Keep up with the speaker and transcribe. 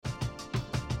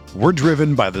We're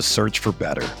driven by the search for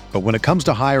better. But when it comes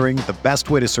to hiring, the best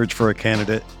way to search for a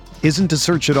candidate isn't to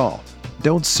search at all.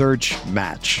 Don't search,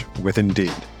 match with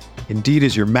Indeed. Indeed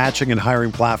is your matching and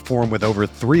hiring platform with over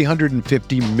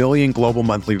 350 million global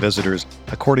monthly visitors,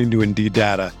 according to Indeed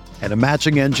data, and a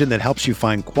matching engine that helps you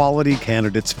find quality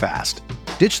candidates fast.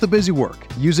 Ditch the busy work.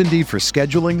 Use Indeed for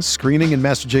scheduling, screening, and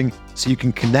messaging so you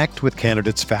can connect with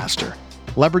candidates faster.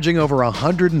 Leveraging over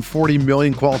 140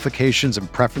 million qualifications and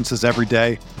preferences every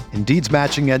day, Indeed's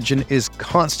matching engine is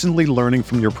constantly learning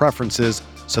from your preferences,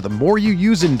 so the more you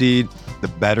use Indeed, the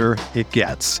better it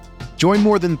gets. Join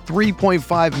more than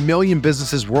 3.5 million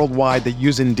businesses worldwide that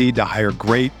use Indeed to hire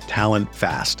great talent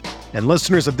fast. And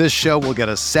listeners of this show will get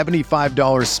a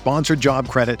 $75 sponsored job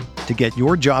credit to get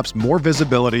your jobs more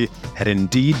visibility at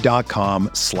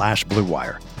Indeed.com/Blue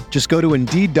Wire. Just go to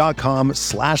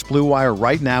Indeed.com/Blue Wire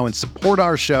right now and support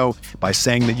our show by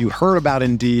saying that you heard about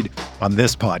Indeed on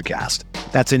this podcast.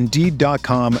 That's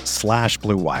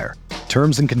Indeed.com/Blue Wire.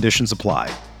 Terms and conditions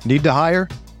apply. Need to hire?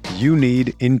 You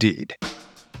need Indeed.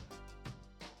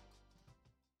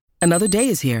 Another day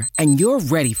is here, and you're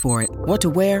ready for it. What to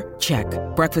wear? Check.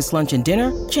 Breakfast, lunch, and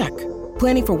dinner? Check.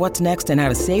 Planning for what's next and how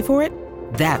to save for it?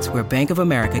 That's where Bank of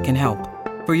America can help.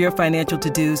 For your financial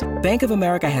to-dos, Bank of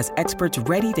America has experts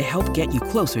ready to help get you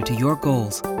closer to your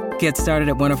goals. Get started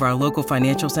at one of our local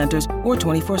financial centers or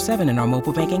 24/7 in our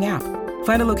mobile banking app.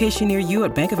 Find a location near you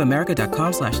at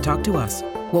bankofamerica.com/talktous.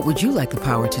 What would you like the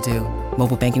power to do?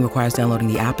 Mobile banking requires downloading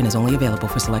the app and is only available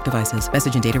for select devices.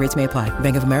 Message and data rates may apply.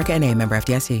 Bank of America N.A., member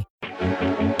FDIC.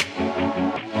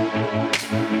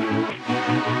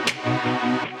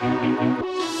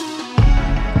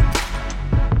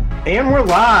 And we're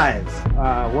live.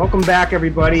 Welcome back,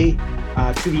 everybody,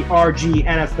 to the RG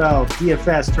NFL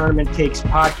DFS Tournament Takes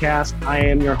podcast. I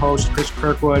am your host, Chris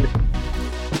Kirkwood,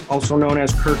 also known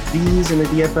as Kirk Bees in the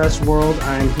DFS world.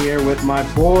 I'm here with my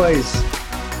boys,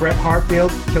 Brett Hartfield,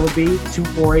 Killer B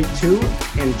 2482,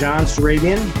 and John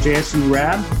Sarabian, JSU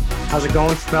Rab. How's it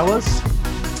going, fellas?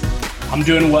 I'm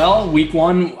doing well. Week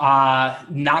one,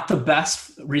 not the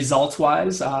best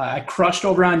results-wise. I crushed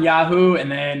over on Yahoo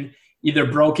and then either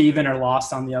broke even or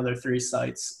lost on the other three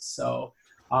sites. So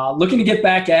looking to get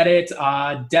back at it.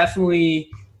 Definitely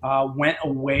went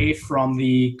away from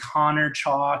the Connor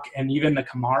chalk and even the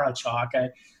Kamara chalk.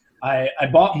 I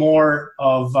bought more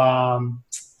of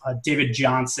David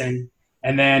Johnson,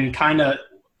 and then kind of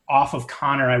off of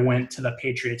Connor, I went to the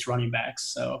Patriots running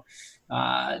backs. So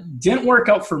didn't work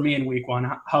out for me in week one.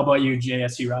 How about you,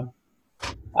 JSU Rob?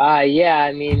 Yeah,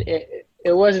 I mean,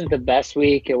 it wasn't the best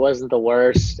week. It wasn't the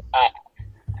worst.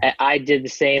 I did the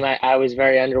same. I was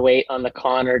very underweight on the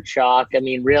Connor chalk. I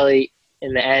mean, really,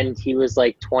 in the end, he was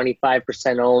like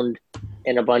 25% owned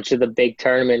in a bunch of the big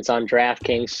tournaments on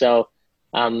DraftKings. So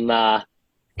I'm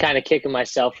kind of kicking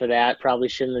myself for that. Probably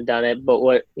shouldn't have done it,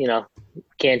 but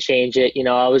can't change it.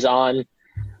 I was on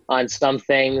some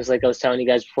things, like I was telling you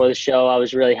guys before the show. I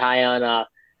was really high on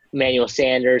Emmanuel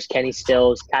Sanders, Kenny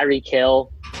Stills, Tyreek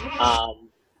Hill.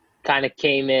 Kind of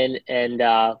came in and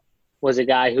was a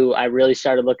guy who I really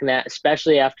started looking at,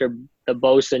 especially after the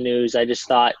Bosa news. I just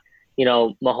thought,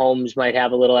 Mahomes might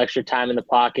have a little extra time in the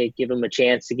pocket, give him a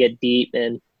chance to get deep.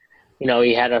 And, he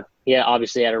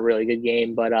obviously had a really good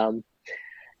game, but,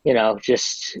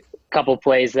 just a couple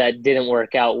plays that didn't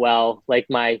work out well, like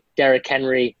my Derrick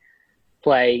Henry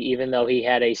play, even though he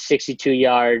had a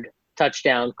 62-yard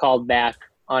touchdown called back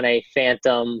on a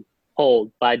phantom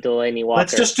hold by Delaney Walker.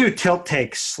 Let's just do tilt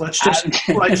takes. This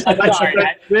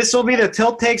will be the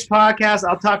tilt takes podcast.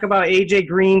 I'll talk about AJ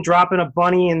Green dropping a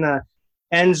bunny in the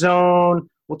end zone.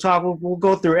 We'll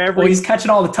go through every. Well, he's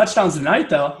catching all the touchdowns tonight,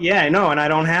 though. Yeah, I know, and I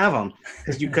don't have them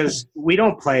because we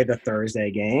don't play the Thursday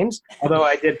games. Although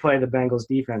I did play the Bengals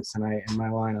defense tonight in my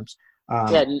lineups.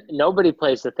 Nobody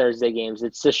plays the Thursday games.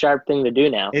 It's the sharp thing to do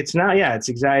now. It's not. Yeah, it's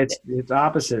exactly. It's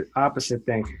opposite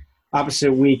thing.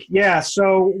 Opposite week. Yeah.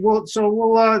 So we'll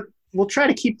try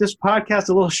to keep this podcast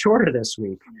a little shorter this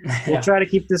week. We'll try to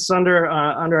keep this under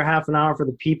half an hour for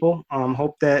the people.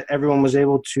 Hope that everyone was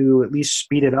able to at least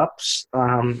speed it up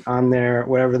on their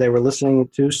whatever they were listening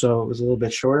to, so it was a little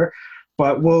bit shorter.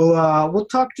 But we'll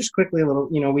talk just quickly a little.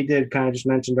 We did kind of just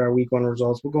mentioned our week one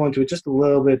results. We'll go into it just a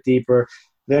little bit deeper.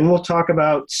 Then we'll talk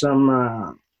about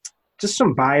some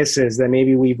biases that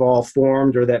maybe we've all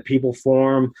formed or that people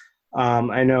form.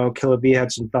 I know Killer B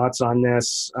had some thoughts on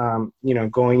this,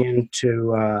 going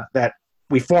into that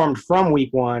we formed from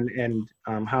week one and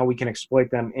how we can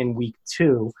exploit them in week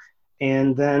two.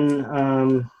 And then,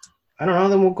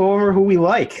 then we'll go over who we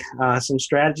like, some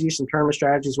strategies, some tournament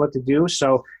strategies, what to do.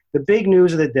 So the big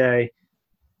news of the day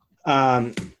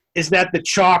is that the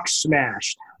chalk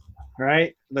smashed.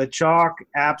 right? The chalk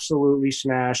absolutely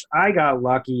smashed. I got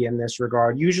lucky in this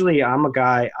regard. Usually I'm a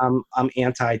guy, I'm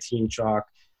anti-team chalk.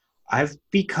 I've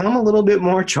become a little bit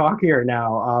more chalkier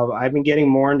now. I've been getting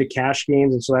more into cash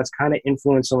games, and so that's kind of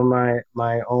influenced some of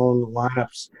my own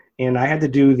lineups. And I had to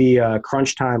do the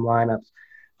crunch time lineup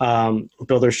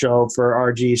builder show for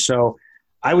RG. So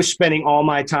I was spending all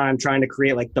my time trying to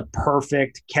create like the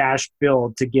perfect cash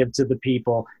build to give to the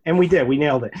people. And we did. We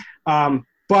nailed it.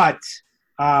 But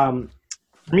for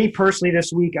me personally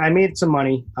this week, I made some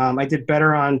money. I did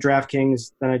better on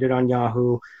DraftKings than I did on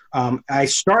Yahoo. I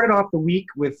started off the week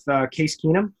with Case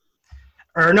Keenum.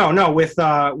 With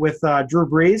Drew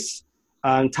Brees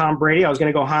and Tom Brady. I was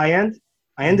going to go high end.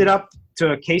 I ended up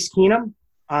to Case Keenum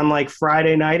on like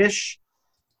Friday night-ish.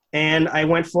 And I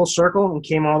went full circle and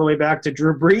came all the way back to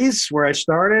Drew Brees where I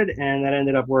started, and that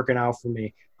ended up working out for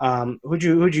me. Who'd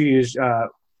you use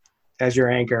as your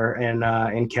anchor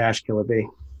in cash, Killer B?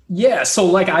 Yeah, so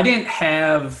like I didn't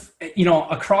have,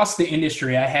 across the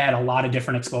industry, I had a lot of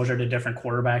different exposure to different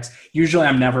quarterbacks. Usually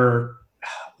I'm never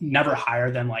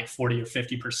higher than like 40 or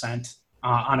 50%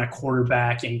 on a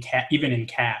quarterback even in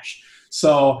cash.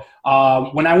 So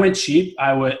when I went cheap,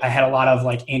 I had a lot of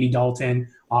like Andy Dalton,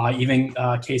 even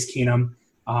Case Keenum.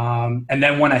 And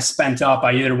then when I spent up,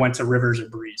 I either went to Rivers or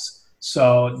Breeze.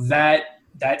 So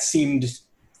that seemed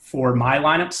for my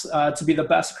lineups to be the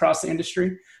best across the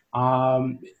industry.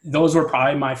 Those were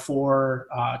probably my 4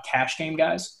 cash game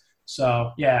guys.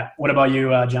 So, yeah. What about you,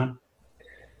 John?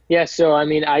 Yeah, so, I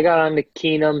mean, I got on to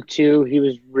Keenum, too. He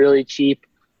was really cheap,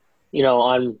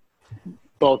 on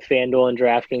both FanDuel and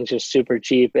DraftKings, just super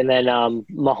cheap. And then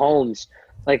Mahomes,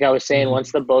 like I was saying,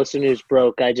 once the Bosa news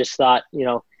broke, I just thought,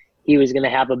 he was going to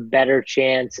have a better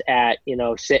chance at,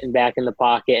 sitting back in the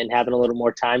pocket and having a little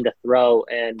more time to throw.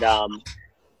 And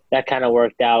that kind of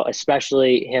worked out,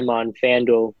 especially him on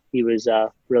FanDuel. He was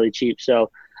really cheap. So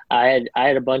I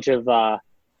had a bunch of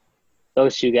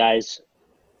those 2 guys.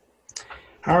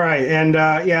 All right. And,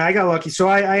 I got lucky. So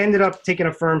I ended up taking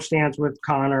a firm stance with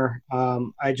Connor.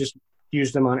 I just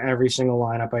used him on every single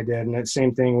lineup I did. And the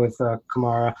same thing with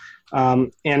Kamara.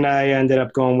 And I ended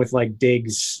up going with like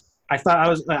Diggs.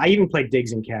 I even played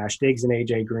Diggs in cash, Diggs and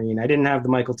AJ Green. I didn't have the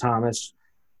Michael Thomas,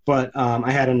 but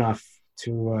I had enough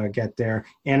to get there.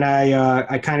 And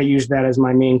I kind of used that as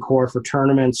my main core for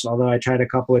tournaments, although I tried a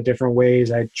couple of different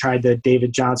ways. I tried the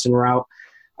David Johnson route,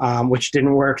 which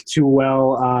didn't work too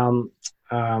well.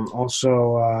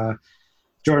 Also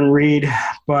Jordan Reed.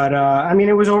 But,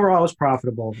 it was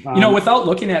profitable. Without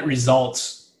looking at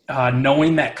results,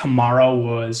 knowing that Kamara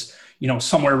was,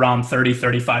 somewhere around 30,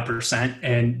 35%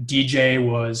 and DJ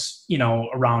was,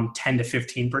 around 10 to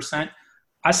 15%,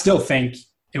 I still think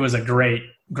it was a great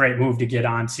move to get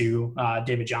onto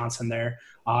David Johnson there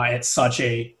at such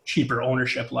a cheaper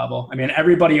ownership level. I mean,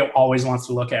 everybody always wants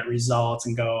to look at results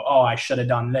and go, oh, I should have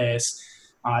done this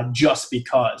just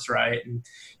because, right? And,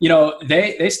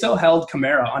 they still held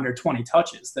Kamara under 20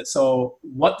 touches. So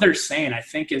what they're saying, I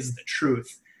think, is the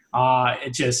truth.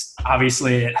 It just,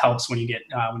 obviously, it helps when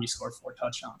you score 4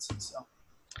 touchdowns. So.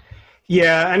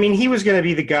 Yeah, he was going to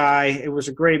be the guy. It was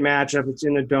a great matchup. It's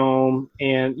in the Dome,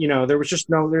 and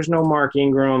there's no Mark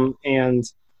Ingram, and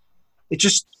it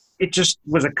just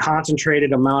was a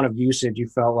concentrated amount of usage. You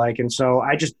felt like, and so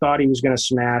I just thought he was going to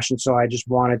smash, and so I just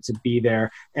wanted to be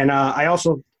there. And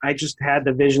I just had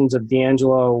the visions of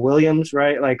D'Angelo Williams,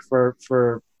 right? Like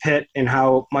for Pitt and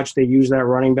how much they use that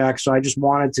running back. So I just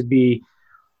wanted to be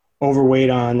overweight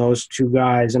on those 2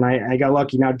 guys, and I got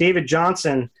lucky. Now David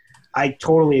Johnson, I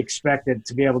totally expected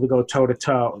to be able to go toe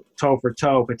for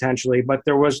toe potentially, but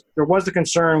there was the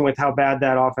concern with how bad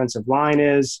that offensive line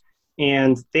is,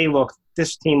 and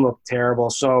this team looked terrible.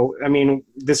 So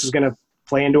this is going to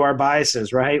play into our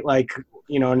biases, right? Like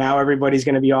now everybody's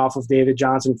going to be off of David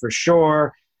Johnson for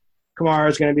sure. Kamara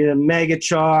is going to be the mega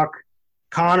chalk.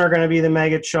 Connor going to be the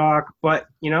mega chalk. But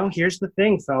here's the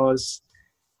thing, fellas.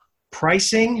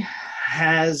 Pricing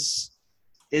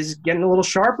is getting a little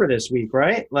sharper this week,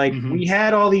 right? Like we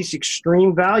had all these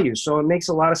extreme values, so it makes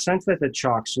a lot of sense that the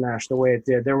chalk smashed the way it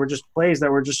did. There were just plays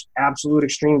that were just absolute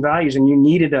extreme values, and you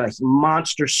needed a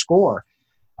monster score.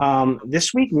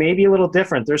 This week may be a little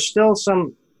different. There's still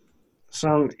some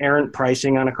errant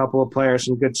pricing on a couple of players,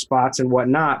 some good spots and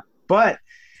whatnot, but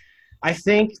I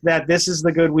think that this is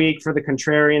the good week for the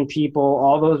contrarian people,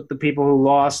 all the people who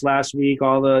lost last week,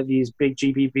 these big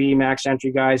GPP max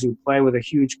entry guys who play with a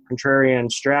huge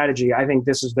contrarian strategy. I think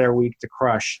this is their week to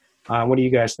crush. What do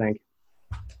you guys think?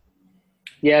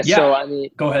 Yeah. So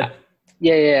go ahead.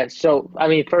 Yeah. So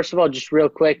first of all, just real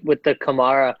quick with the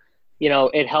Kamara,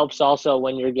 it helps also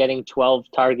when you're getting 12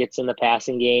 targets in the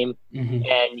passing game,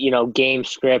 and, game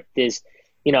script is,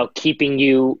 keeping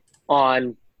you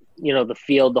on, the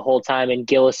field the whole time. And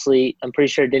Gillislee, I'm pretty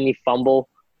sure, didn't he fumble?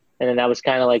 And then that was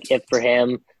kind of like it for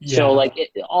him. Yeah. So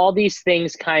all these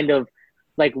things kind of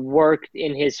worked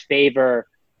in his favor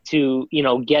to,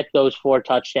 get those 4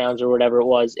 touchdowns or whatever it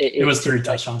was. It was 3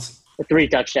 touchdowns. 3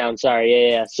 touchdowns. Sorry.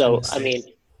 Yeah. So, I mean,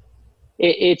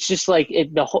 it's just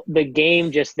the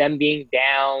game, just them being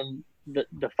down,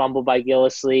 the fumble by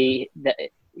Gillislee,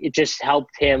 it just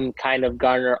helped him kind of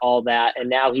garner all that.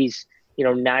 And now he's,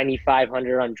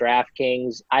 9,500 on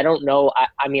DraftKings. I don't know.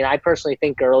 I mean, I personally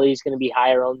think Gurley's going to be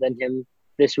higher owned than him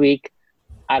this week.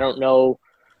 I don't know.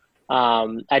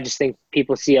 I just think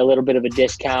people see a little bit of a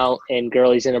discount, and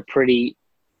Gurley's in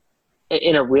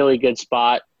a really good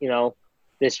spot,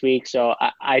 this week. So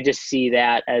I just see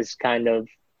that as kind of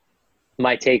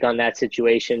my take on that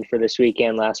situation for this week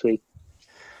and last week.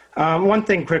 One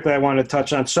thing quickly I wanted to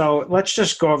touch on. So let's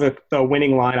just go over the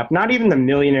winning lineup. Not even the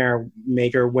Millionaire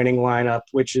Maker winning lineup,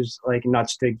 which is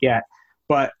nuts to get,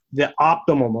 but the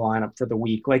optimal lineup for the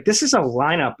week. This is a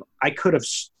lineup I could have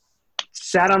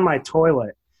sat on my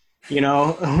toilet,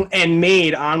 and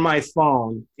made on my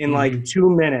phone in 2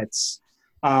 minutes.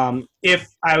 If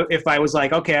I was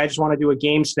okay, I just want to do a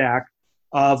game stack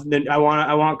of I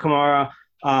want Kamara.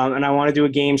 And I want to do a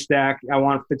game stack. I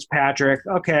want Fitzpatrick.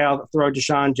 Okay, I'll throw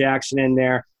Deshaun Jackson in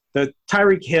there. The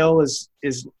Tyreek Hill is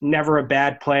never a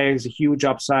bad play. He's a huge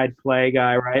upside play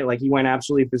guy, right? He went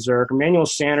absolutely berserk. Emmanuel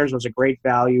Sanders was a great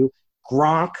value.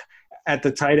 Gronk at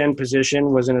the tight end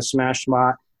position was in a smash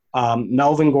spot.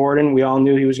 Melvin Gordon, we all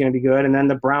knew he was going to be good. And then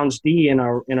the Browns D in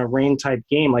a rain type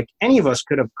game. Any of us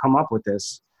could have come up with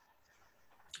this.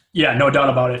 Yeah, no doubt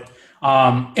about it.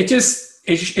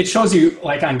 It shows you,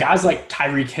 on guys like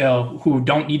Tyreek Hill, who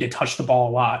don't need to touch the ball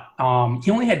a lot.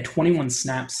 He only had 21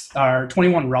 snaps or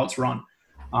 21 routes run,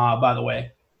 by the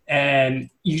way. And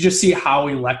you just see how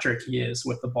electric he is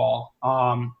with the ball.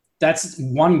 That's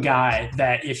one guy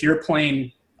that if you're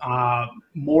playing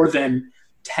more than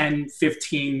 10,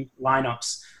 15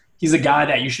 lineups, he's a guy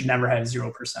that you should never have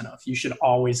 0% of. You should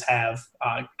always have,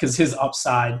 because his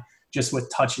upside just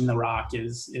with touching the rock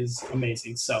is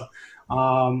amazing. So,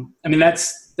 I mean,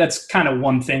 that's kind of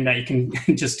one thing that you can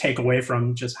just take away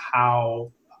from just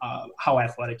how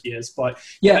athletic he is. But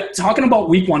yeah, talking about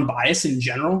week 1 bias in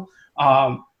general,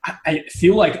 I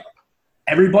feel like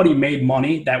everybody made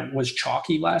money that was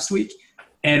chalky last week.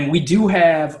 And we do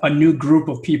have a new group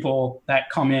of people that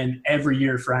come in every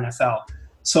year for NFL.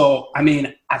 So, I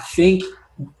mean, I think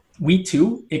week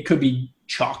 2, it could be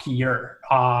chalkier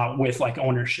with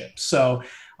ownership. So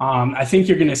I think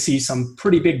you're going to see some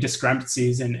pretty big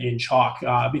discrepancies in chalk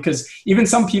because even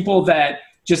some people that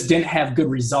just didn't have good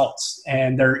results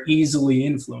and they're easily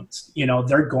influenced,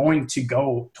 they're going to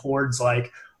go towards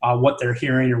what they're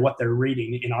hearing or what they're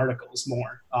reading in articles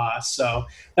more. So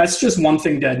that's just one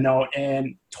thing to note,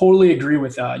 and totally agree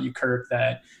with you, Kirk,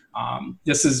 that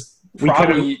this is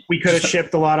probably we could have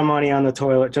shipped a lot of money on the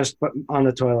toilet, just on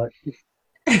the toilet.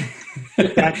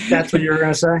 That's what you were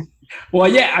going to say? Well,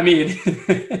 yeah, I mean,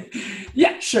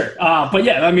 yeah, sure. But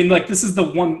yeah, I mean, this is the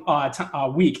one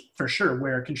week for sure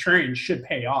where contrarian should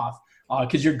pay off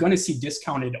because you're going to see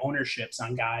discounted ownerships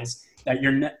on guys that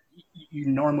you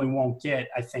normally won't get,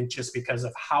 I think, just because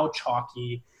of how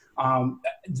chalky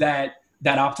that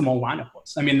optimal lineup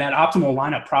was. I mean, that optimal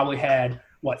lineup probably had,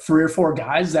 3 or 4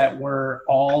 guys that were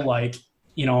all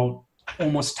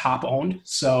almost top owned.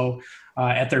 So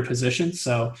at their position.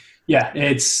 So yeah,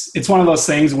 it's one of those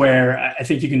things where I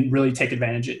think you can really take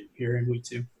advantage of it here in week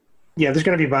 2. Yeah, there's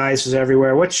going to be biases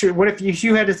everywhere. What if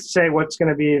you had to say what's going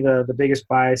to be the biggest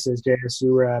biases,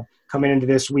 JSU, coming into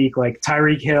this week,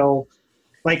 Tyreek Hill?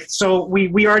 So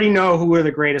we already know who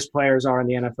the greatest players are in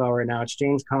the NFL right now. It's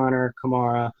James Conner,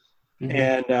 Kamara,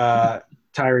 and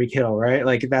Tyreek Hill,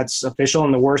 right? That's official.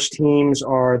 And the worst teams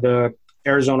are the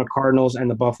Arizona Cardinals and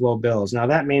the Buffalo Bills. Now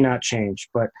that may not change,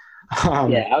 but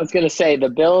yeah, I was going to say the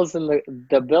Bills and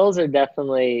the Bills are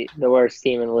definitely the worst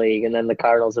team in the league, and then the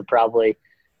Cardinals are probably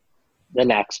the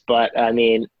next. But I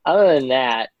mean, other than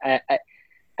that,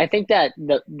 I think that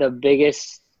the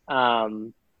biggest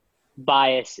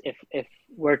bias, if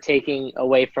we're taking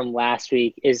away from last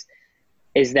week, is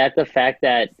that the fact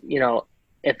that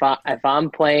if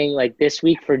I'm playing this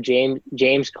week for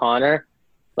James Conner,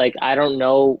 I don't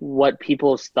know what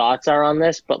people's thoughts are on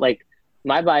this, but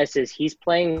my bias is he's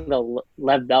playing the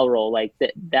Lev Bell role.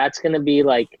 That's going to be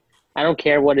I don't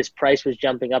care what his price was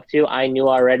jumping up to. I knew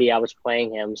already I was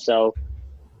playing him. So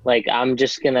I'm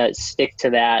just going to stick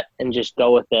to that and just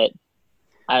go with it.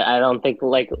 I don't think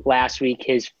like last week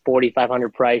his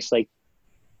 4,500 price, like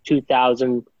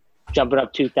 2,000, jumping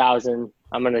up 2,000.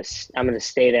 I'm gonna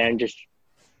stay there and just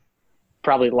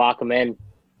probably lock him in.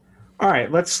 All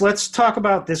right, let's talk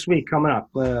about this week coming up.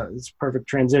 It's a perfect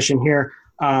transition here.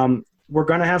 We're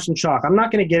going to have some chalk. I'm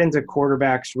not going to get into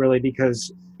quarterbacks really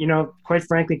because, quite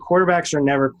frankly, quarterbacks are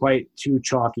never quite too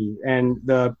chalky. And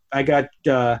I got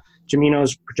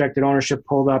Jamino's projected ownership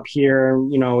pulled up here.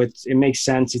 It makes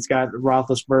sense. He's got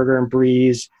Roethlisberger and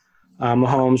Breeze,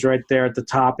 Mahomes right there at the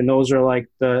top, and those are like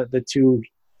the two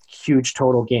huge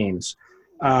total games.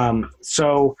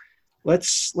 So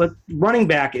running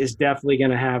back is definitely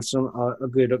going to have a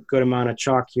good amount of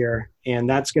chalk here, and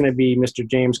that's going to be Mr.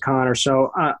 James Conner.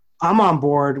 So I'm on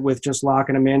board with just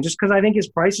locking him in just because I think his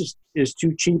price is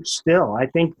too cheap still. I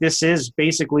think this is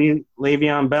basically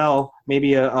Le'Veon Bell,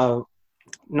 maybe a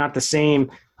not the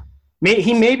same.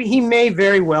 He may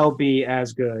very well be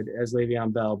as good as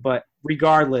Le'Veon Bell, but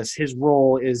regardless, his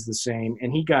role is the same,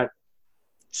 and he got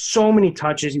so many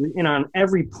touches. He was in on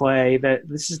every play that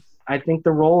I think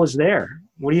the role is there.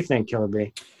 What do you think, Killer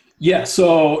B? Yeah,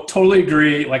 so totally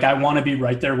agree. Like I want to be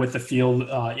right there with the field,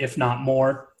 if not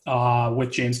more,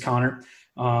 with James Conner.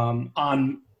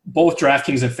 On both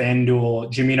DraftKings and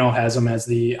FanDuel, Jamino has him as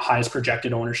the highest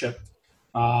projected ownership.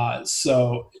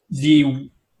 So the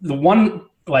one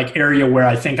like area where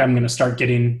I think I'm going to start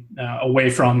getting away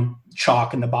from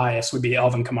chalk and the bias would be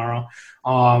Alvin Kamara.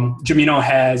 Jamino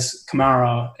has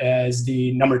Kamara as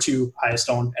the number 2 highest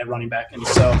owned at running back. And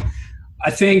so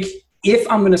I think if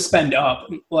I'm going to spend up,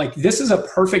 like this is a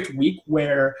perfect week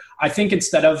where I think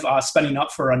instead of spending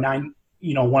up for one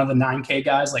of the 9K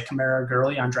guys like Kamara or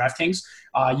Gurley on DraftKings,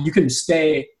 you can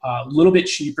stay a little bit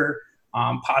cheaper,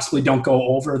 possibly don't go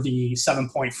over the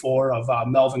 7.4 of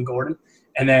Melvin Gordon,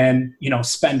 and then,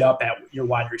 spend up at your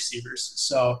wide receivers.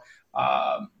 So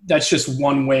that's just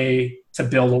one way to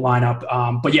build a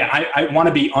lineup. But yeah, I want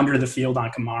to be under the field on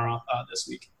Kamara this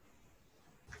week.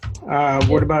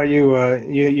 What about you?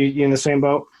 You in the same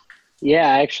boat? Yeah,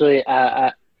 actually,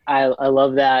 I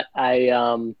love that.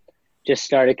 I just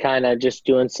started kind of just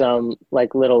doing some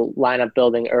like little lineup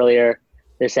building earlier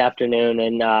this afternoon,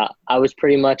 and I was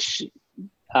pretty much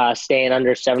staying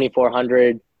under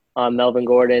 7,400 on Melvin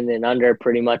Gordon and under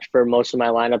pretty much for most of my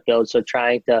lineup builds. So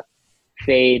trying to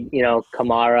fade,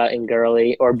 Kamara and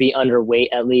Gurley, or be underweight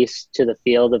at least to the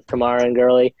field of Kamara and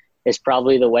Gurley is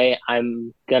probably the way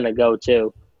I'm going to go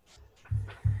too.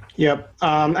 Yep.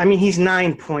 He's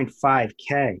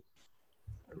 9.5K,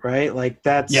 right? Like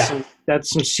that's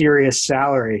some serious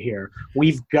salary here.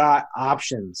 We've got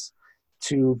options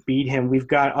to beat him. We've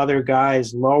got other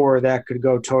guys lower that could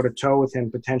go toe-to-toe with him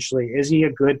potentially. Is he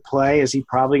a good play? Is he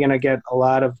probably going to get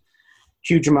a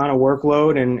huge amount of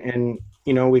workload? And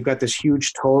we've got this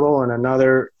huge total and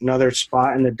another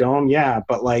spot in the dome. Yeah,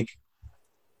 but like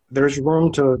there's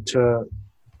room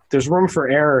there's room for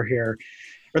error here.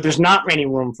 Or there's not any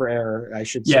room for error, I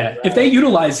should say. Yeah, if they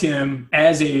utilize him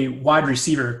as a wide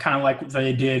receiver, kind of like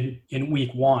they did in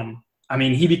week 1,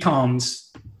 he becomes,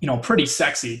 pretty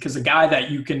sexy because a guy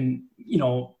that you can,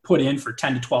 put in for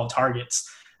 10 to 12 targets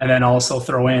and then also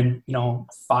throw in,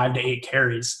 5 to 8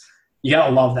 carries. You got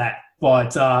to love that.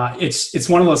 But it's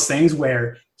one of those things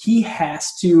where he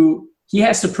has to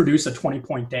produce a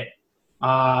 20-point day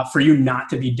for you not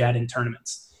to be dead in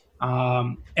tournaments.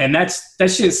 And that's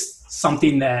just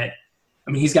something that,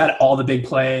 he's got all the big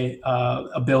play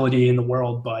ability in the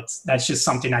world, but that's just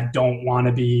something I don't want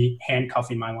to be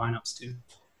handcuffing my lineups to.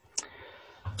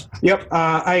 Yep,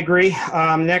 I agree.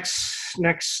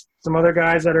 Next, some other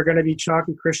guys that are going to be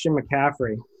chalky, Christian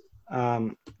McCaffrey.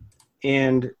 I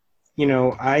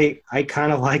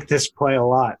kind of like this play a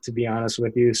lot, to be honest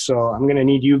with you. So I'm going to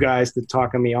need you guys to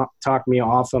talk me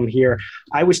off him here.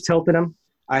 I was tilting him.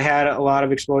 I had a lot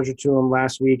of exposure to him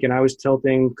last week, and I was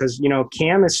tilting because,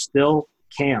 Cam is still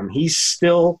Cam. He's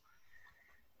still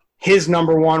his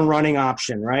number 1 running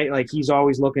option, right? Like he's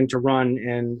always looking to run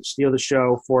and steal the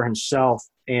show for himself.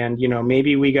 And,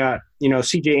 maybe we got,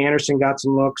 CJ Anderson got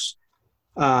some looks.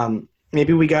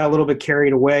 Maybe we got a little bit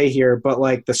carried away here, but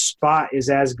like the spot is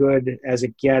as good as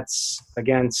it gets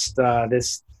against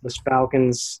this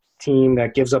Falcons team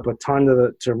that gives up a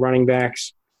ton to running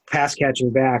backs, pass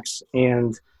catching backs,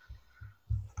 and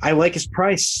I like his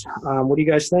price. What do you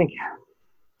guys think?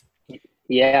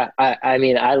 Yeah, I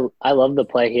love the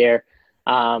play here.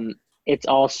 It's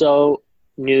also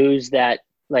news that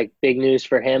like big news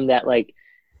for him that like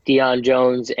Deion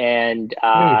Jones and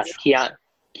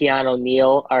Keanu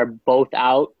Neal are both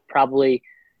out, probably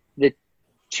the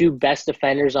 2 best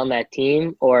defenders on that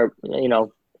team, or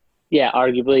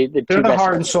arguably they're the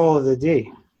heart and soul of the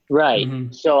D. Right.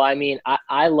 Mm-hmm. So, I mean,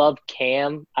 I love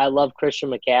Cam. I love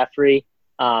Christian McCaffrey.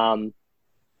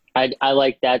 I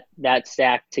like that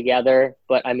stack together.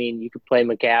 But, I mean, you could play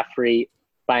McCaffrey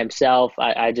by himself.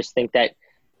 I just think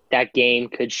that game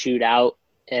could shoot out.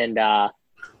 And I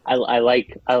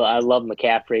love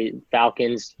McCaffrey.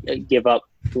 Falcons give up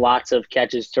lots of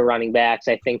catches to running backs.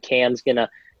 I think Cam's going to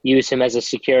use him as a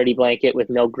security blanket with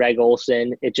no Greg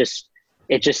Olsen. It just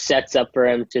sets up for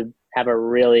him to have a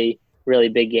really, really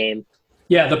big game.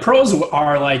 Yeah, the pros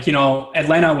are like,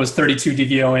 Atlanta was 32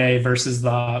 DVOA versus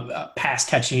the pass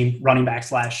catching running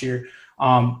backs last year.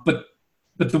 But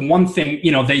the one thing,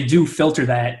 they do filter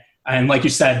that. And like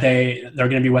you said, they're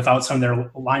going to be without some of their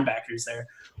linebackers there.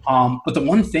 But the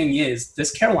one thing is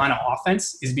this Carolina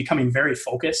offense is becoming very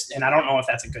focused, and I don't know if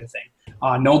that's a good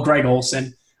thing. No Greg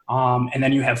Olsen. And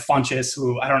then you have Funchess,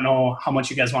 who I don't know how much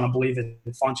you guys want to believe in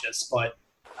Funchess, but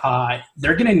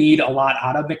they're going to need a lot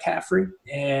out of McCaffrey.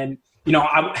 And,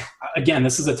 again,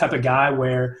 this is a type of guy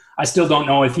where I still don't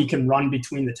know if he can run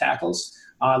between the tackles.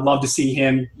 I'd love to see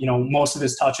him, most of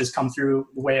his touches come through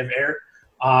the way of air.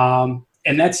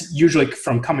 And that's usually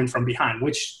coming from behind,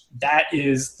 which that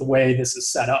is the way this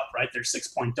is set up, right? They're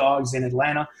 6-point dogs in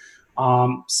Atlanta.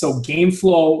 So game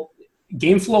flow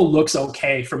looks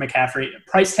okay for McCaffrey.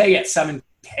 Price tag at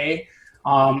 $7K.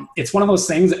 It's one of those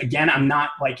things, again, I'm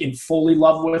not like in fully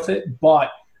love with it,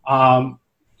 but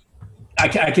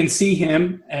I can see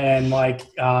him and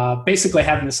basically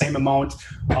having the same amount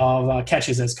of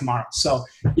catches as Kamara. So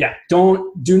yeah,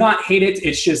 do not hate it.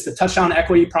 It's just the touchdown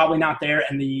equity probably not there,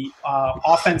 and the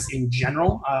offense in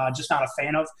general, just not a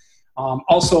fan of.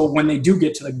 Also, when they do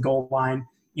get to the goal line,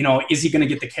 is he going to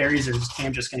get the carries, or is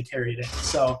Cam just going to carry it in?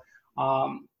 So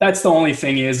that's the only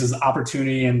thing is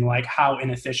opportunity and like how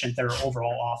inefficient their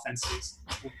overall offense is.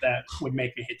 That would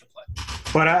make me hate the play.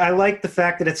 But I like the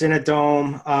fact that it's in a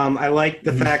dome. I like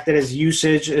the fact that his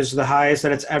usage is the highest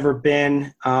that it's ever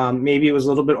been. Maybe it was a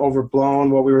little bit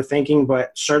overblown what we were thinking,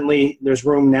 but certainly there's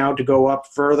room now to go up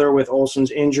further with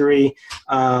Olsen's injury.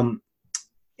 And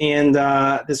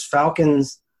this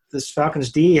Falcons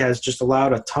D has just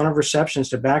allowed a ton of receptions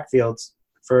to backfields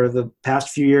for the past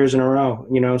few years in a row.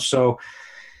 So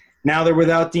now they're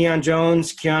without Deion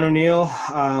Jones, Keanu Neal.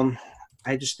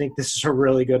 I just think this is a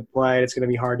really good play. It's going to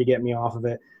be hard to get me off of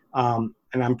it. And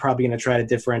I'm probably going to try to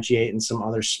differentiate in some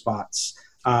other spots.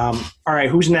 All right,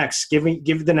 who's next? Give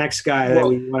the next guy that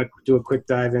we want to do a quick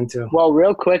dive into. Well,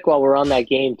 real quick while we're on that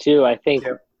game too, I think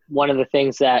one of the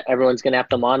things that everyone's going to have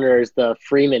to monitor is the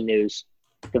Freeman news.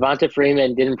 Devonta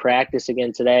Freeman didn't practice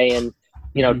again today, and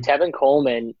Tevin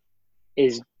Coleman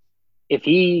is, if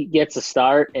he gets a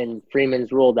start and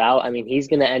Freeman's ruled out, I mean, he's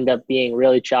going to end up being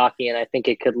really chalky, and I think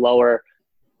it could lower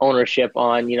ownership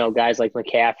on, guys like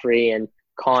McCaffrey and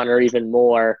Connor even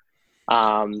more.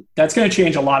 That's going to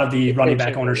change a lot of the running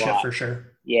back ownership for sure.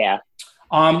 Yeah.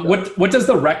 What does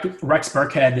the Rex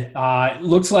Burkhead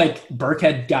looks like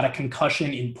Burkhead got a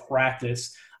concussion in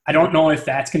practice. I don't know if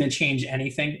that's going to change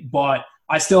anything, but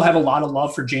I still have a lot of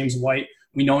love for James White.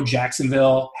 We know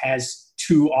Jacksonville has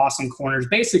two awesome corners.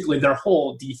 Basically, their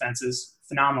whole defense is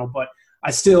phenomenal, but I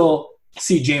still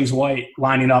see James White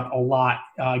lining up a lot,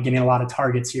 getting a lot of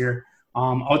targets here.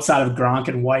 Outside of Gronk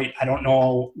and White, I don't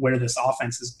know where this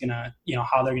offense is going to,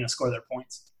 how they're going to score their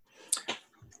points.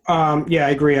 Yeah, I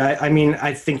agree. I mean,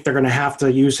 I think they're going to have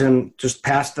to use him just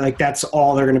past, that's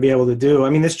all they're going to be able to do. I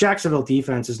mean, this Jacksonville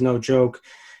defense is no joke,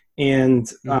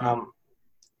 and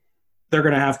they're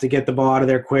going to have to get the ball out of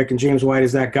there quick, and James White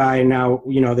is that guy. And now,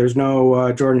 there's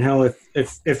no Jordan Hill.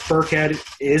 If Burkhead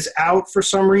is out for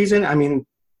some reason, I mean,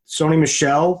 Sony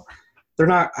Michel, they're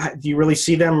not – do you really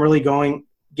see them really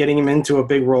getting him into a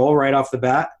big role right off the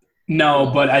bat?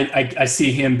 No, but I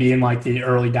see him being like the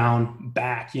early down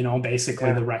back,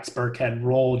 basically the Rex Burkhead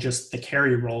role, just the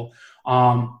carry role.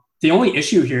 The only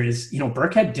issue here is,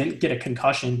 Burkhead didn't get a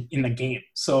concussion in the game.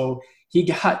 So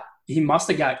he must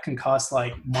have got concussed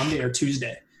like Monday or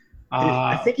Tuesday.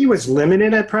 I think he was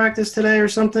limited at practice today or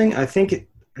something. I think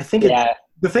the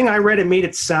thing I read, it made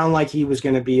it sound like he was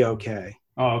going to be okay.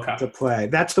 Oh, okay. To play.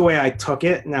 That's the way I took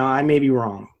it. Now, I may be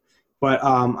wrong. But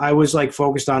I was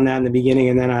focused on that in the beginning,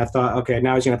 and then I thought, okay,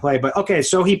 now he's going to play. But okay,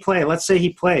 so he played. Let's say he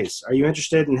plays. Are you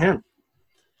interested in him?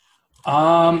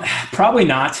 Probably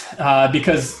not,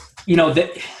 because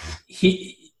that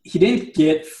he didn't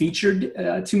get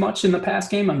featured too much in the past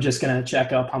game. I'm just going to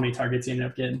check up how many targets he ended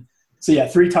up getting. So yeah,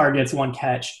 3 targets, 1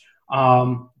 catch.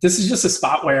 This is just a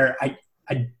spot where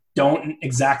I don't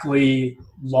exactly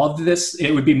love this.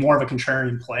 It would be more of a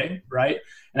contrarian play, right?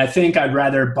 And I think I'd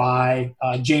rather buy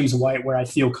James White where I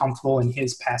feel comfortable in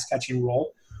his pass catching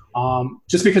role.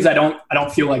 Just because I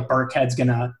don't feel like Burkhead's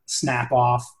gonna snap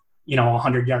off a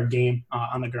 100-yard game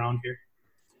on the ground here.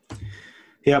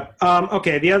 Yep.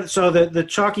 Okay. The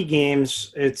chalky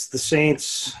games, it's the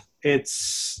Saints,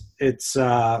 it's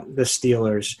the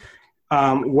Steelers.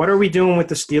 What are we doing with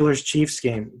the Steelers-Chiefs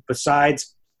game?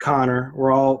 Besides Connor,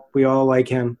 we all like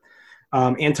him.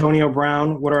 Antonio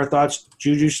Brown, what are our thoughts?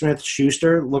 Juju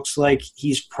Smith-Schuster looks like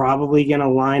he's probably going to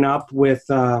line up with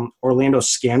Orlando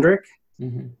Scandrick,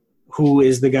 who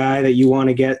is the guy that you want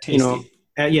to get. Tasty.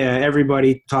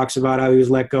 Everybody talks about how he was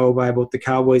let go by both the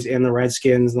Cowboys and the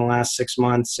Redskins in the last 6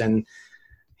 months, and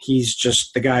he's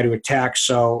just the guy to attack.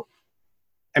 So,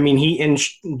 I mean,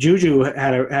 Juju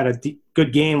had a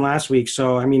good game last week.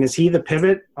 So, I mean, is he the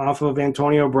pivot off of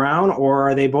Antonio Brown, or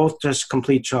are they both just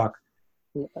complete chalk?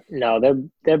 No,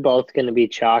 they're both going to be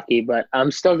chalky, but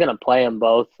I'm still going to play them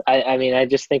both. I mean, I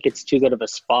just think it's too good of a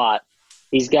spot.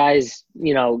 These guys,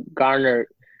 garner,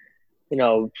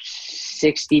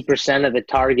 60% of the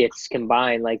targets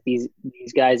combined. Like these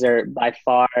guys are by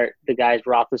far the guys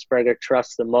Roethlisberger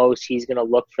trusts the most. He's going to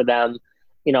look for them.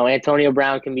 Antonio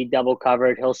Brown can be double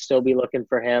covered. He'll still be looking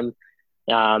for him.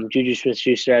 Juju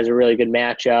Smith-Schuster has a really good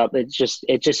matchup.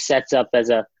 It just sets up as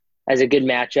a good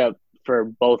matchup for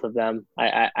both of them.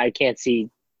 I can't see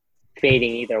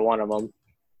fading either one of them.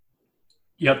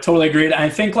 Yep, totally agreed. I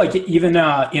think even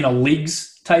in a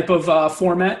leagues type of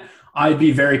format, I'd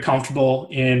be very comfortable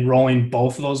in rolling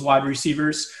both of those wide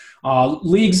receivers.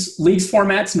 Leagues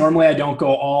formats, normally I don't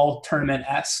go all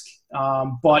tournament-esque,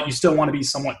 but you still want to be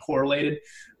somewhat correlated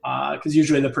because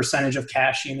usually the percentage of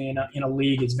cashing in a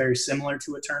league is very similar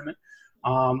to a tournament.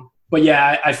 But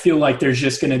yeah, I feel like there's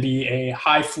just going to be a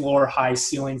high floor, high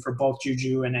ceiling for both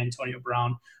Juju and Antonio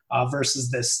Brown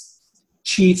versus this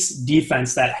Chiefs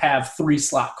defense that have 3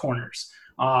 slot corners.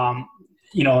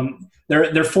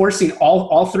 They're forcing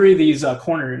all 3 of these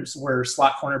corners were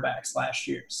slot cornerbacks last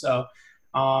year. So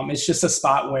it's just a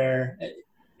spot where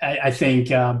I think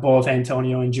both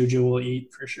Antonio and Juju will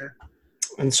eat for sure.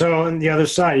 And so on the other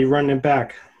side, you running it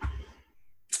back.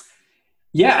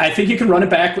 Yeah, I think you can run it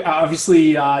back.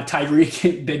 Obviously,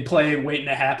 Tyreek, big play waiting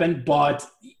to happen. But,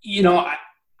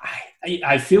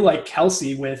 I feel like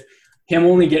Kelce, with him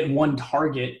only getting 1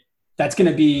 target, that's going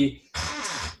to be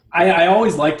 – I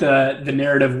always like the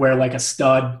narrative where like a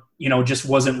stud, just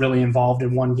wasn't really involved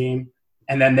in one game.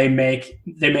 And then they make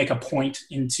a point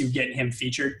into getting him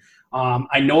featured.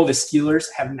 I know the Steelers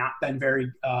have not been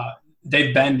very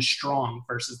they've been strong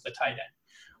versus the tight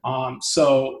end.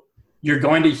 So – you're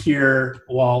going to hear,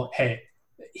 well, hey,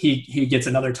 he gets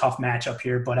another tough matchup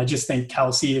here, but I just think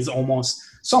Kelce is almost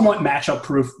somewhat matchup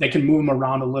proof. They can move him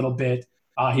around a little bit.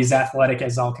 He's athletic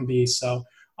as all can be. So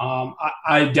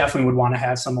I definitely would want to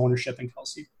have some ownership in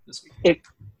Kelce this week.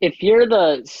 If you're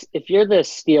the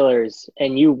Steelers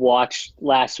and you watched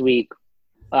last week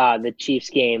the Chiefs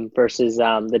game versus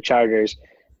the Chargers,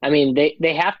 I mean,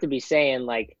 they have to be saying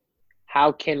like,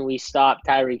 how can we stop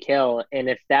Tyreek Hill? And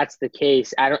if that's the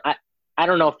case, I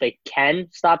don't know if they can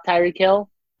stop Tyreek Hill.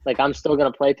 Like, I'm still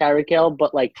going to play Tyreek Hill,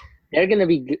 but, like, they're going to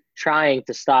be trying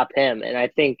to stop him. And I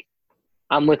think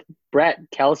I'm with Brett.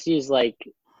 Kelce is, like,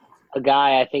 a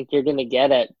guy I think you're going to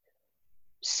get at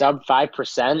sub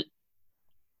 5%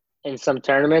 in some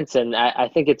tournaments, and I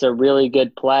think it's a really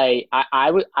good play.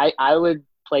 I would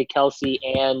play Kelce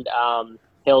and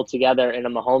Hill together in a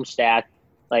Mahomes stack.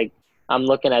 Like, I'm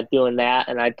looking at doing that,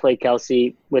 and I'd play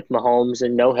Kelce with Mahomes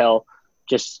and no Hill.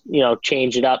 Just,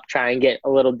 change it up, try and get a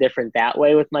little different that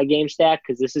way with my game stack,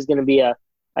 because this is going to be a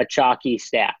chalky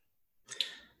stack.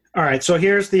 All right, so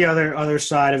here's the other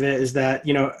side of it is that,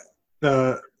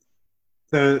 the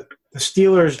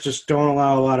Steelers just don't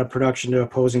allow a lot of production to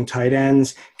opposing tight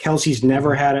ends. Kelce's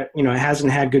never had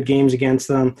hasn't had good games against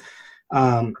them.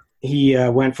 He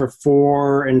went for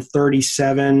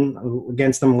 4-37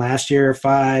 against them last year,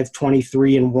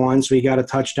 5-23-1, so he got a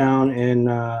touchdown in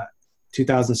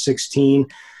 2016.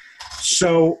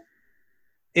 So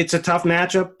it's a tough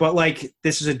matchup, but like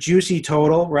this is a juicy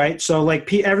total, right? So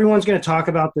like everyone's going to talk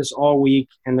about this all week,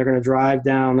 and they're going to drive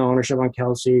down the ownership on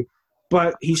Kelce,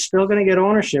 but he's still going to get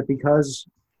ownership because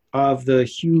of the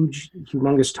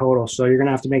humongous total. So you're going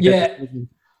to have to make that decision.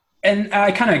 And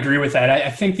I kind of agree with that. I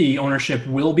think the ownership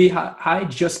will be high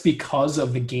just because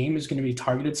of the game is going to be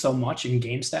targeted so much in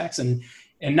game stacks. And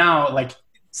now, like,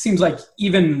 seems like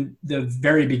even the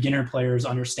very beginner players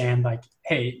understand, like,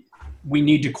 hey, we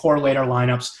need to correlate our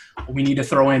lineups. We need to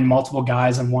throw in multiple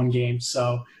guys in one game.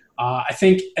 So I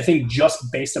think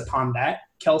just based upon that,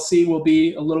 Kelce will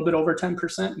be a little bit over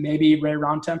 10%, maybe right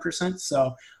around 10%.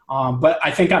 So, but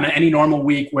I think on any normal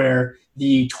week where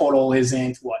the total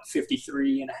isn't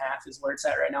 53 and a half is where it's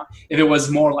at right now. If it was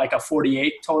more like a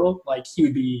 48 total, like he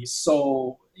would be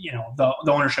so, the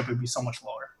ownership would be so much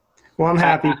lower. Well, I'm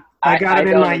happy. I got it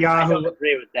in my Yahoo. I don't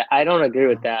agree with that. I don't agree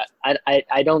with that.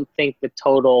 I don't think the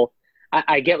total –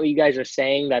 I get what you guys are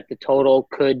saying, that the total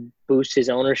could boost his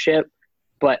ownership,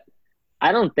 but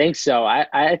I don't think so.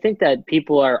 I think that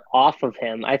people are off of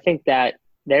him. I think that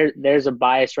there's a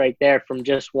bias right there from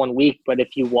just 1 week. But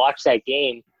if you watch that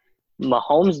game,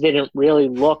 Mahomes didn't really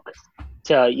look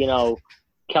to,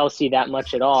 Kelsey that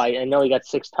much at all. I know he got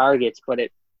 6 targets, but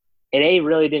it A,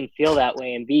 really didn't feel that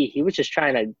way, and B, he was just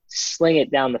trying to sling it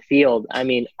down the field. I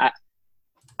mean,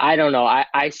 I don't know.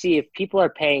 I see if people are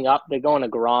paying up, they're going to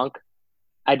Gronk.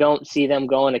 I don't see them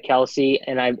going to Kelsey,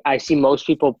 and I see most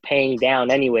people paying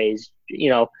down anyways.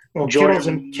 Well,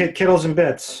 Kittles and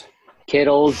bits.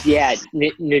 Kittles, yeah.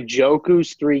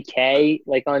 Njoku's $3K,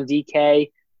 like on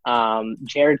DK.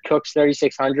 Jared Cook's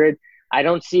 3,600. I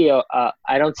don't see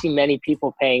many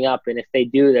people paying up, and if they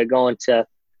do, they're going to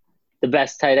the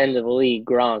best tight end of the league,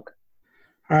 Gronk.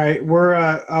 All right, we're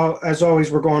as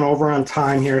always, we're going over on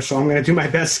time here, so I'm going to do my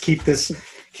best to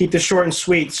keep this short and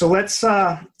sweet. So let's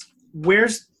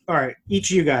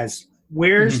each of you guys,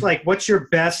 like, what's your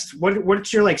best,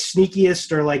 what's your like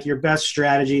sneakiest or like your best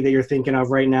strategy that you're thinking of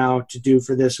right now to do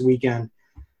for this weekend?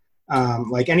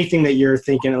 Like anything that you're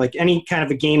thinking, like any kind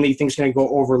of a game that you think is going to go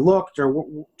overlooked, or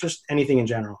just anything in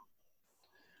general.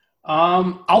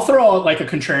 I'll throw out like a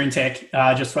contrarian take,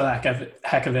 just for the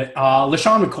heck of it.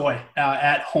 LeSean McCoy,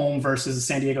 at home versus the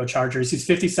San Diego Chargers. He's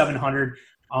 5,700.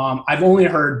 I've only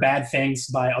heard bad things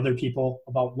by other people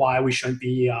about why we shouldn't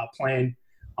be playing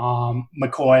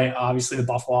McCoy. Obviously, the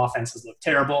Buffalo offense has looked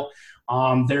terrible.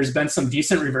 There's been some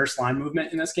decent reverse line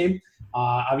movement in this game.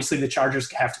 Obviously, the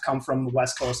Chargers have to come from the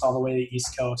West Coast all the way to the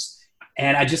East Coast.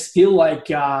 And I just feel like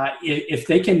if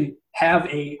they can have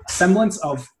a semblance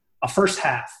of a first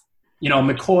half,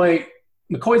 McCoy's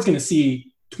going to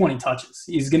see 20 touches.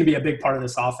 He's going to be a big part of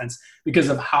this offense because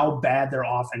of how bad their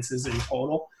offense is in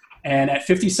total. And at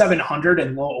 5,700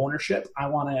 and low ownership, I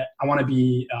want to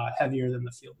be heavier than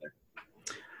the field there.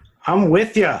 I'm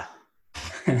with you.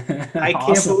 I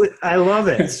can't believe I love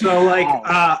it. So like,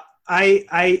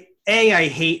 I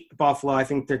hate Buffalo. I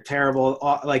think they're terrible.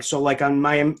 On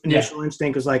my initial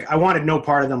instinct was like, I wanted no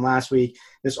part of them last week.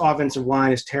 This offensive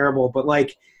line is terrible, but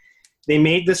like they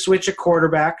made the switch at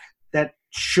quarterback that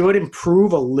should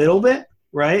improve a little bit,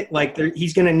 right? Like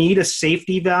he's going to need a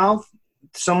safety valve,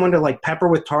 someone to like pepper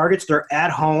with targets. They're at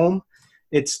home.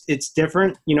 It's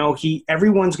different.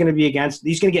 Everyone's going to be against.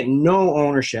 He's going to get no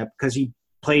ownership because he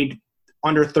played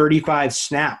under 35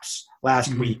 snaps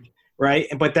last week, right?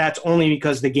 But that's only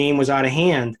because the game was out of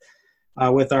hand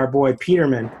with our boy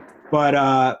Peterman. But,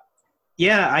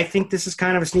 I think this is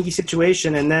kind of a sneaky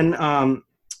situation. And then,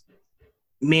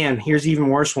 here's an even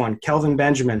worse one. Kelvin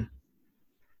Benjamin.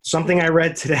 Something I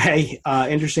read today,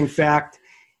 interesting fact.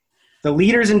 The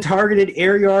leaders in targeted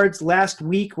air yards last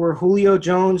week were Julio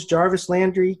Jones, Jarvis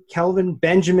Landry, Kelvin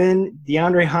Benjamin,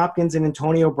 DeAndre Hopkins, and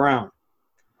Antonio Brown.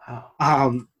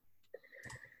 Wow.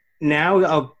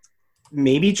 Now,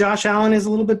 maybe Josh Allen is a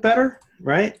little bit better,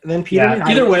 right, than Peterman? Yeah,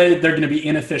 either way, they're going to be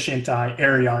inefficient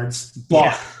air yards.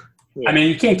 But, I mean,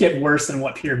 you can't get worse than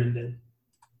what Peterman did.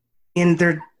 And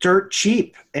they're dirt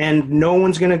cheap, and no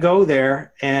one's going to go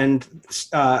there. And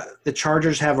the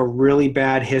Chargers have a really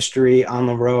bad history on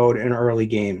the road in early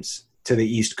games to the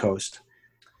East Coast.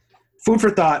 Food for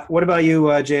thought. What about you,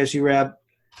 JSU Rab?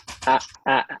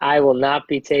 I will not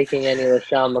be taking any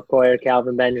LeSean McCoy or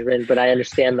Calvin Benjamin, but I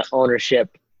understand the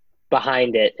ownership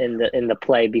behind it in the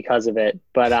play because of it.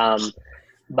 But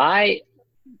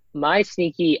my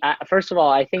sneaky first of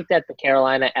all, I think that the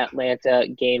Carolina-Atlanta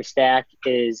game stack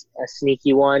is a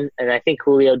sneaky one, and I think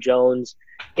Julio Jones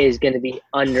is going to be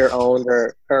under-owned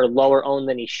or lower owned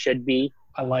than he should be.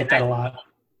 I like that a lot.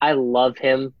 I love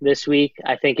him this week.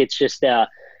 I think it's just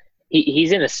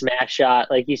he's in a smash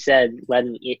shot, like you said,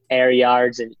 letting air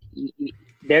yards, and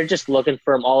they're just looking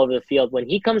for him all over the field. When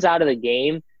he comes out of the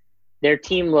game, their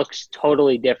team looks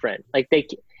totally different. Like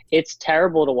it's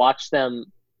terrible to watch them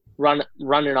run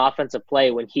an offensive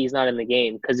play when he's not in the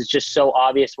game because it's just so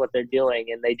obvious what they're doing,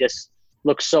 and they just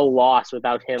look so lost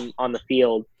without him on the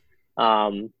field.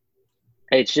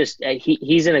 It's just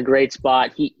he's in a great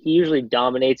spot. He usually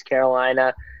dominates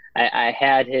Carolina. I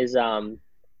had his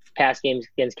past games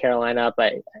against Carolina up.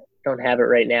 I don't have it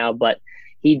right now, but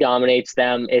he dominates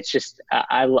them. It's just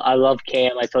I love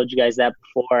Cam. I told you guys that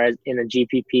before in a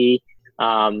GPP.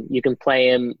 You can play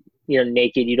him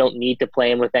naked. You don't need to play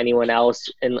him with anyone else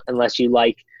unless you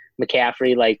like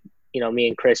McCaffrey, like me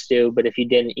and Chris do. But if you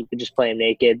didn't, you could just play him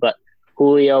naked. But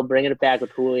Julio, bringing it back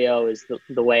with Julio is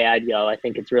the way I'd go. I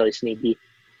think it's really sneaky.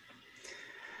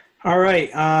 All right.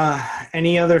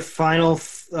 Any other final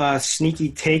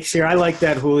sneaky takes here? I like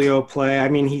that Julio play. I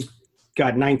mean, he's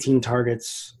got 19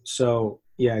 targets. So,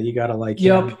 yeah, you got to like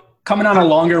him. Coming on a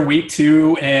longer week,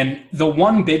 too. And the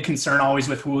one big concern always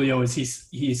with Julio is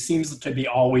he seems to be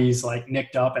always, like,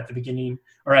 nicked up at the beginning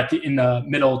or in the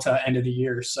middle to end of the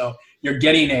year. So you're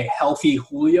getting a healthy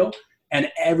Julio, and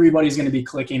everybody's going to be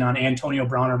clicking on Antonio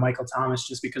Brown or Michael Thomas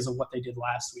just because of what they did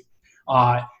last week.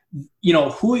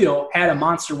 Julio had a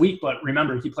monster week, but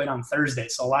remember, he played on Thursday,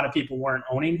 so a lot of people weren't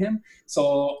owning him.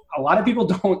 So a lot of people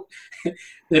don't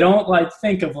like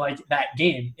think of like that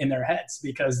game in their heads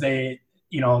because that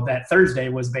Thursday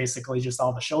was basically just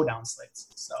all the showdown slates.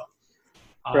 So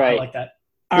right. I like that.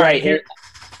 Right.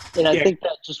 And I think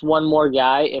that just one more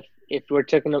guy, if we're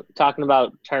talking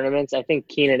about tournaments, I think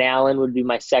Keenan Allen would be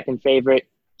my second favorite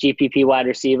GPP wide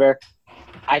receiver.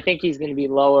 I think he's going to be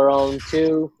lower owned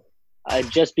too.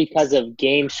 Just because of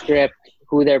game script,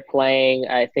 who they're playing.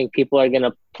 I think people are going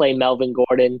to play Melvin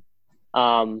Gordon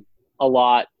a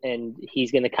lot, and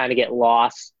he's going to kind of get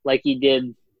lost like he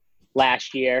did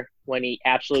last year when he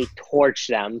absolutely torched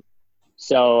them.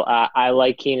 So I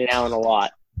like Keenan Allen a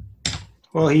lot.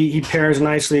 Well, he pairs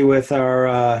nicely with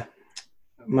our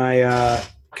my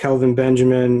Kelvin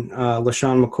Benjamin,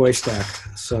 LaShawn McCoy stack.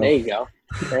 So there you go.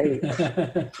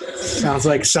 Sounds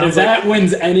like if that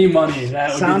wins any money, that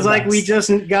would sounds like we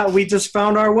just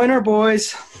found our winner,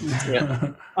 boys.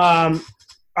 Yeah. I'm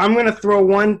gonna throw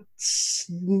one.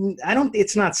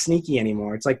 It's not sneaky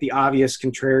anymore. It's like the obvious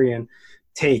contrarian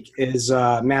take is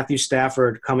Matthew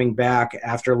Stafford coming back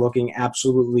after looking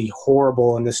absolutely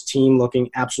horrible, and this team looking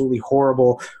absolutely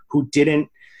horrible, who didn't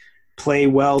play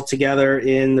well together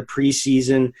in the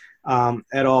preseason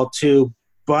at all too.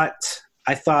 But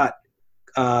I thought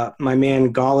my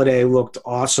man Golladay looked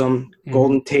awesome. Mm-hmm.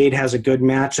 Golden Tate has a good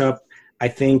matchup. I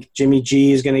think Jimmy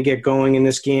G is going to get going in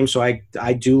this game, so I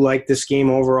do like this game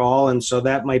overall, and so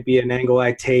that might be an angle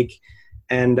I take.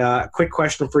 And quick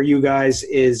question for you guys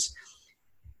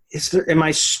am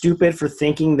I stupid for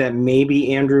thinking that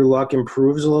maybe Andrew Luck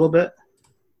improves a little bit?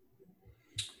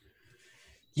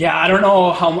 Yeah, I don't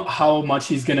know how much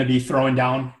he's going to be throwing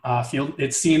down field.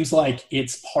 It seems like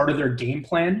it's part of their game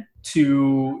plan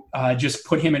to just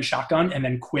put him in shotgun and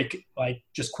then quick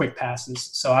passes.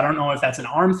 So I don't know if that's an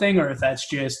arm thing or if that's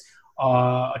just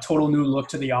a total new look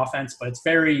to the offense, but it's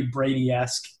very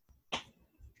Brady-esque.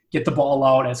 Get the ball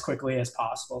out as quickly as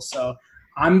possible. So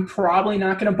I'm probably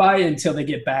not going to buy it until they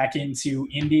get back into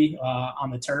Indy on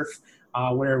the turf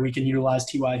where we can utilize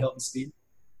T.Y. Hilton's speed.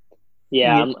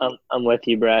 Yeah, I'm with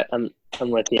you, Brett. I'm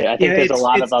with you. I think there's a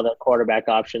lot of other quarterback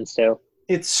options too.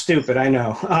 It's stupid, I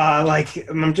know.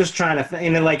 I'm just trying to think.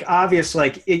 And obvious,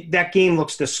 that game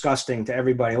looks disgusting to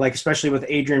everybody. Especially with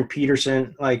Adrian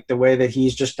Peterson, the way that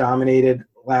he's just dominated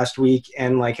last week,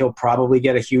 and he'll probably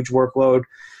get a huge workload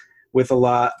with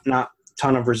not a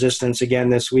ton of resistance again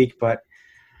this week. But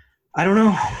I don't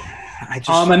know.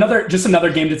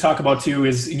 Another game to talk about too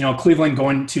is Cleveland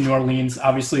going to New Orleans.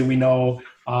 Obviously, we know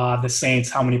the Saints,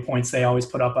 how many points they always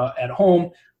put up at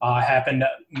home. Happened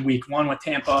week 1 with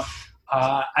Tampa.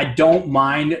 I don't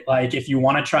mind, if you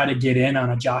want to try to get in on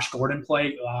a Josh Gordon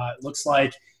play. It looks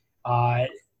like, I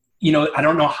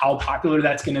don't know how popular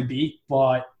that's going to be,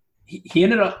 but he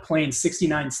ended up playing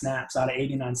 69 snaps out of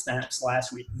 89 snaps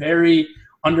last week. Very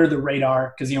under the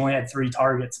radar because he only had 3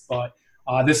 targets. But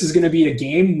this is going to be a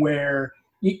game where,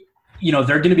 they're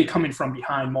going to be coming from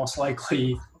behind most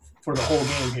likely for the whole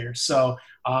game here. So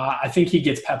I think he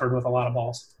gets peppered with a lot of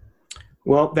balls.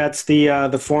 Well, that's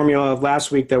the formula of last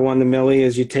week that won the Millie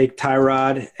is you take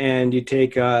Tyrod and you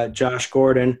take Josh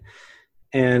Gordon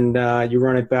and you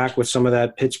run it back with some of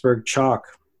that Pittsburgh chalk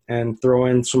and throw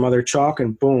in some other chalk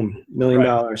and boom, $1 million.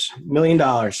 Right. $1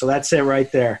 million. So that's it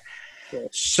right there.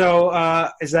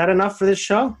 So is that enough for this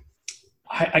show?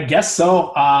 I guess so.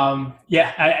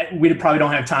 We probably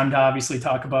don't have time to obviously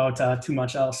talk about too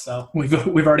much else. So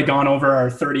we've already gone over our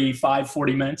 35,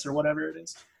 40 minutes or whatever it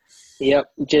is.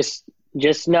 Yep.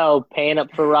 Just know paying up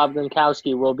for Rob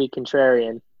Gronkowski will be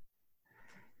contrarian.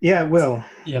 Yeah, it will.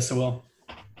 Yes, it will.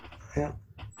 Yeah.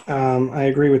 I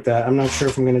agree with that. I'm not sure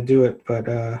if I'm going to do it, but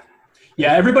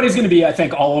yeah, everybody's going to be, I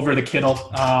think, all over the Kittle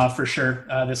for sure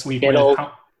this week. Kittle,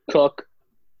 Cook.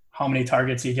 How many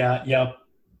targets he got. Yep.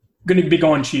 Going to be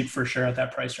going cheap for sure at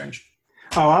that price range.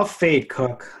 Oh, I'll fade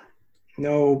Cook.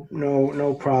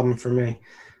 No problem for me.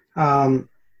 I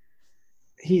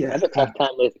have a tough time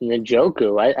with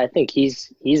Njoku. I think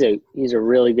he's a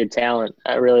really good talent.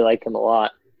 I really like him a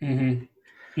lot. Mm-hmm.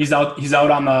 He's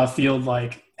out on the field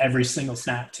every single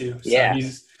snap too. So yeah.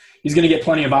 he's going to get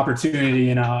plenty of opportunity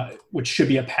in which should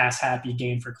be a pass-happy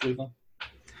game for Cleveland.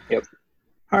 Yep.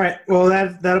 All right. Well,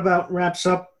 that about wraps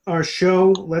up our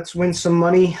show. Let's win some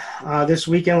money this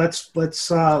weekend. Let's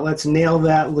nail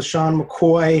that LaShawn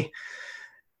McCoy,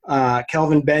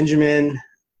 Kelvin Benjamin,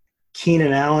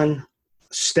 Keenan Allen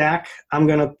stack. I'm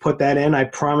gonna put that in. I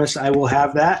promise I will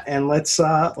have that, and let's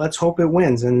hope it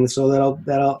wins. And so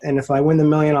that'll and if I win the $1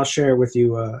 million, I'll share it with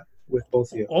you with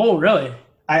both of you. Oh, really?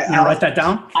 I'll write that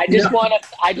down.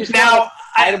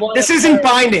 This isn't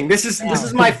binding. This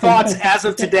is my thoughts as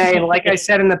of today, and like I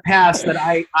said in the past, that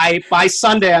I by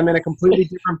Sunday I'm in a completely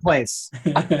different place.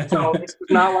 So this does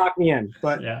not lock me in.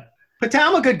 But yeah,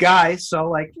 I'm a good guy, so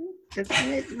like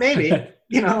maybe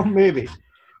maybe.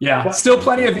 Yeah, still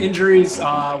plenty of injuries. We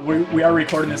are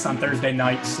recording this on Thursday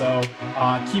night, so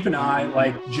keep an eye.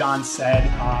 Like John said,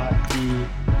 the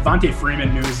Devontae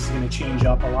Freeman news is going to change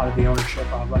up a lot of the ownership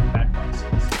running back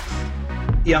process.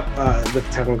 Yep, with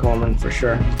Tevin Coleman for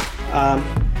sure.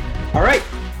 All right,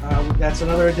 that's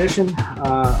another edition.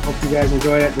 Hope you guys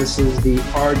enjoyed it. This is the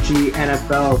RG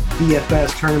NFL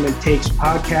DFS Tournament Takes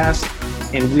podcast,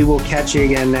 and we will catch you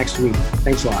again next week.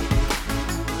 Thanks a lot.